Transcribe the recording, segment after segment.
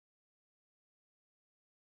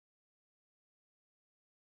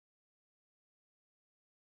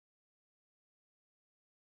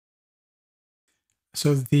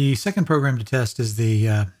So the second program to test is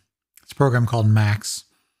it's a program called Max,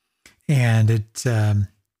 and it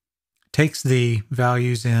takes the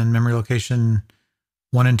values in memory location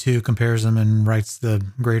 1 and 2, compares them, and writes the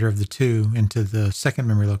greater of the two into the second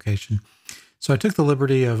memory location. So I took the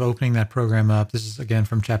liberty of opening that program up. This is, again,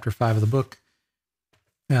 from chapter 5 of the book,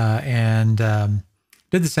 and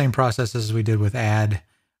did the same process as we did with add,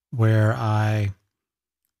 where I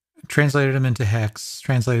translated them into hex,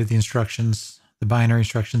 translated the instructions, the binary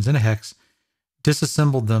instructions into hex,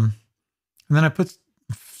 disassembled them, and then I put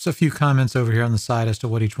a few comments over here on the side as to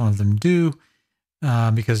what each one of them do,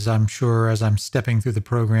 because I'm sure as I'm stepping through the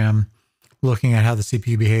program, looking at how the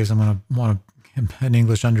CPU behaves, I'm going to want an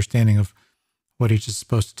English understanding of what each is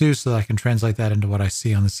supposed to do so that I can translate that into what I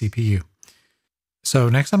see on the CPU. So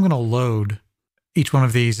next I'm going to load each one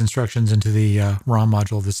of these instructions into the ROM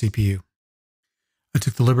module of the CPU. I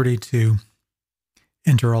took the liberty to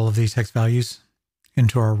enter all of these hex values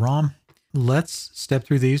into our ROM. Let's step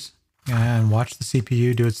through these and watch the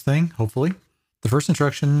CPU do its thing, hopefully. The first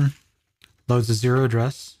instruction loads a 0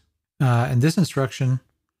 address, and this instruction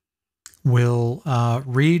will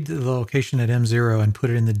read the location at M0 and put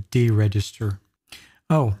it in the D register.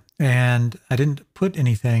 Oh, and I didn't put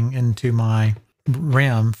anything into my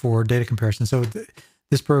RAM for data comparison. So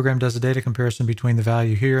this program does a data comparison between the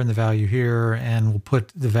value here and the value here, and will put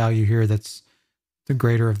the value here that's the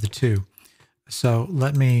greater of the two. So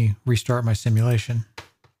let me restart my simulation.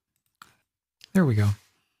 There we go.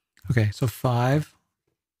 Okay, so 5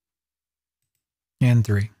 and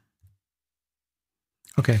 3.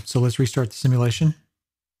 Okay, so let's restart the simulation.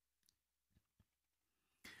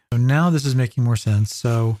 So now this is making more sense.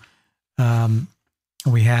 So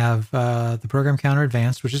we have the program counter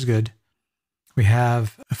advanced, which is good. We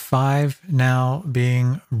have 5 now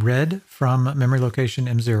being read from memory location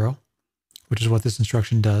M0, which is what this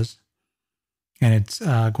instruction does. And it's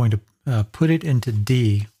going to put it into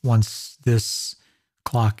D once this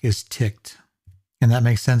clock is ticked. And that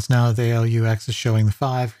makes sense now that the ALUX is showing the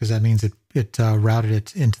 5, because that means it routed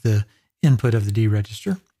it into the input of the D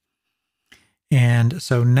register. And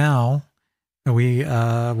so now we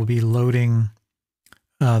will be loading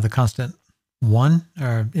the constant 1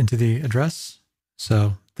 into the address.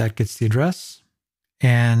 So that gets the address.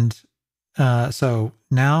 And so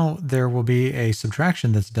now there will be a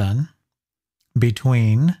subtraction that's done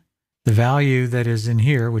between the value that is in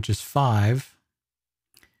here, which is 5,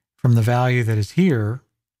 from the value that is here,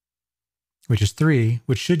 which is 3,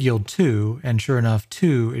 which should yield 2. And sure enough,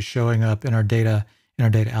 2 is showing up in our data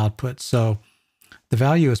output. So the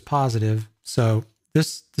value is positive. So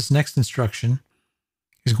this next instruction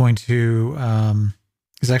is going to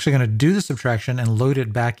is actually going to do the subtraction and load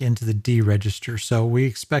it back into the D register. So we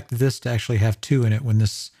expect this to actually have 2 in it when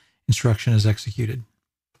this instruction is executed.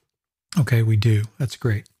 Okay, we do. That's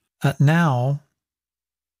great. Now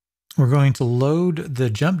we're going to load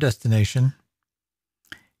the jump destination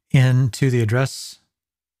into the address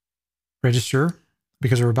register,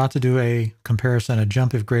 because we're about to do a comparison, a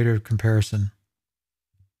jump if greater comparison.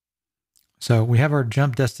 So we have our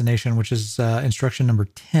jump destination, which is instruction number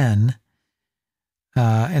 10.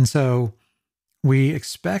 And so we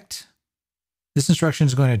expect this instruction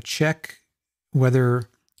is going to check whether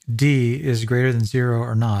D is greater than 0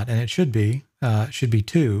 or not. And it should be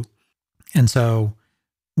 2. And so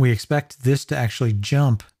we expect this to actually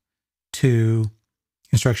jump to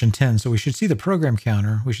instruction 10. So we should see the program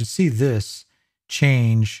counter. We should see this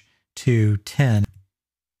change to 10.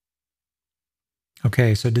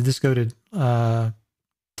 Okay, so did this go to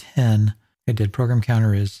 10? It did. Program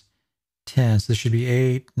counter is 10. So this should be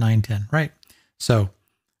 8, 9, 10, right? So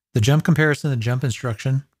the jump comparison, the jump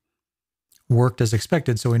instruction worked as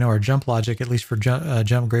expected. So we know our jump logic, at least for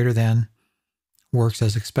jump greater than, works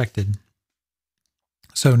as expected.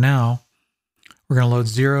 So now we're going to load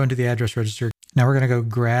 0 into the address register. Now we're going to go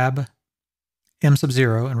grab M sub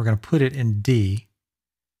 0 and we're going to put it in D.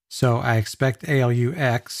 So I expect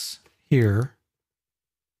ALUX here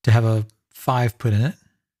to have a 5 put in it.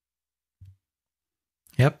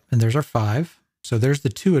 Yep, and there's our 5. So there's the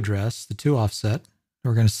 2 address, the 2 offset.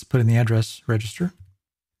 We're going to put in the address register.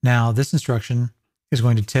 Now this instruction is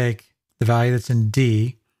going to take the value that's in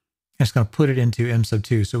D and it's going to put it into M sub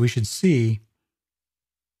 2. So we should see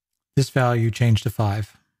this value change to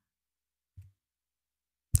 5.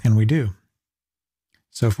 And we do.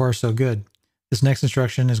 So far, so good. This next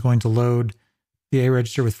instruction is going to load the A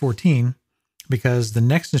register with 14, because the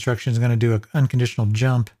next instruction is going to do an unconditional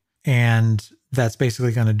jump, and that's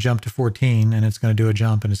basically going to jump to 14, and it's going to do a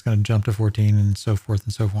jump, and it's going to jump to 14, and so forth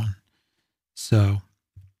and so on. So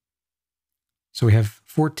we have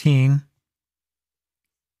 14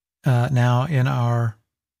 now in our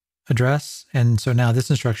address. And so now this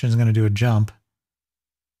instruction is going to do a jump.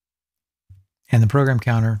 And the program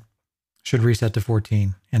counter should reset to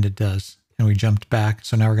 14, and it does. And we jumped back.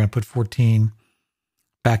 So now we're going to put 14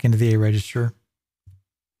 back into the A register.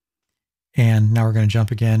 And now we're going to jump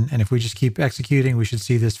again. And if we just keep executing, we should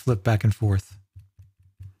see this flip back and forth.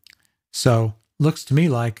 So looks to me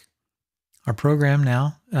like our program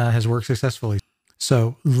now has worked successfully.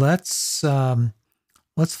 So let's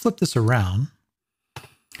flip this around.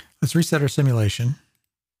 Let's reset our simulation.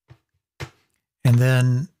 And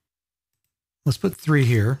then let's put 3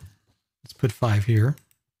 here. Let's put 5 here.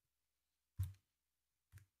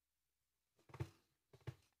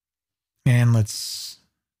 And let's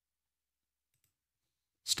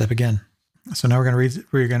step again. So now we're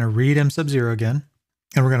going to read M sub 0 again,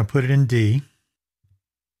 and we're going to put it in D.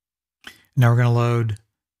 Now we're going to load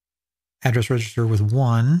address register with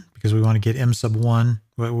 1 because we want to get M sub 1.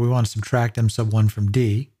 We want to subtract M sub 1 from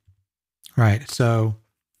D. Right. So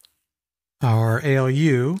our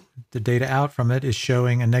ALU, the data out from it, is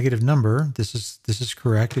showing a negative number. This is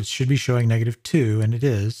correct. It should be showing -2, and it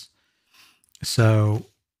is. So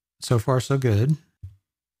far so good.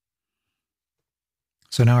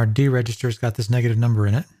 So now our D register's got this negative number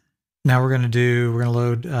in it. Now we're going to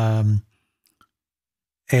load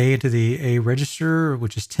A into the A register,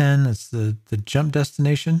 which is 10. That's the jump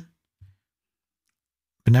destination.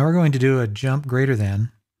 But now we're going to do a jump greater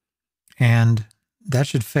than, and that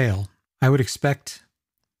should fail. I would expect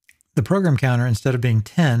the program counter, instead of being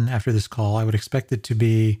 10 after this call, I would expect it to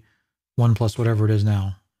be 1 plus whatever it is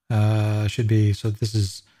now. Should be, so this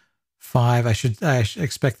is 5. I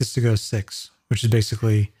expect this to go 6, which is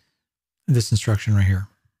basically this instruction right here.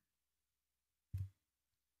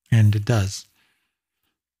 And it does.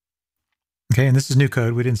 Okay, and this is new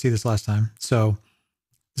code. We didn't see this last time. So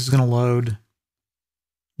this is going to load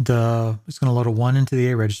a 1 into the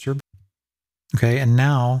A register. Okay, and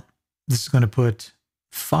now this is going to put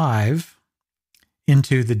 5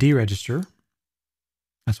 into the D register.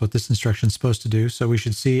 That's what this instruction is supposed to do. So we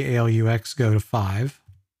should see ALUX go to 5,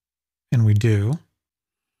 and we do.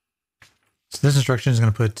 So this instruction is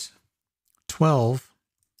going to put 12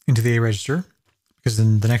 into the A register, because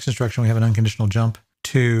in the next instruction we have an unconditional jump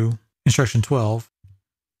to instruction 12.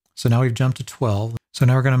 So now we've jumped to 12. So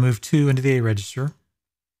now we're going to move 2 into the A register.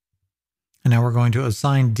 And now we're going to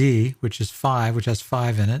assign D, which is 5, which has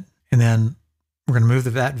 5 in it. And then we're going to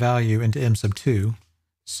move that value into M sub 2.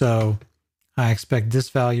 So I expect this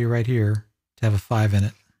value right here to have a 5 in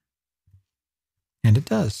it. And it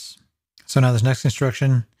does. So now this next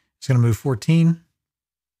instruction is going to move 14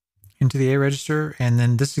 into the A register. And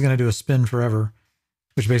then this is going to do a spin forever,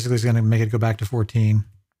 which basically is going to make it go back to 14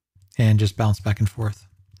 and just bounce back and forth.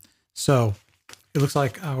 So it looks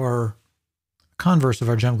like our converse of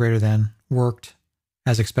our jump greater than worked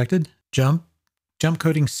as expected. Jump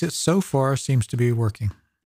coding so far seems to be working.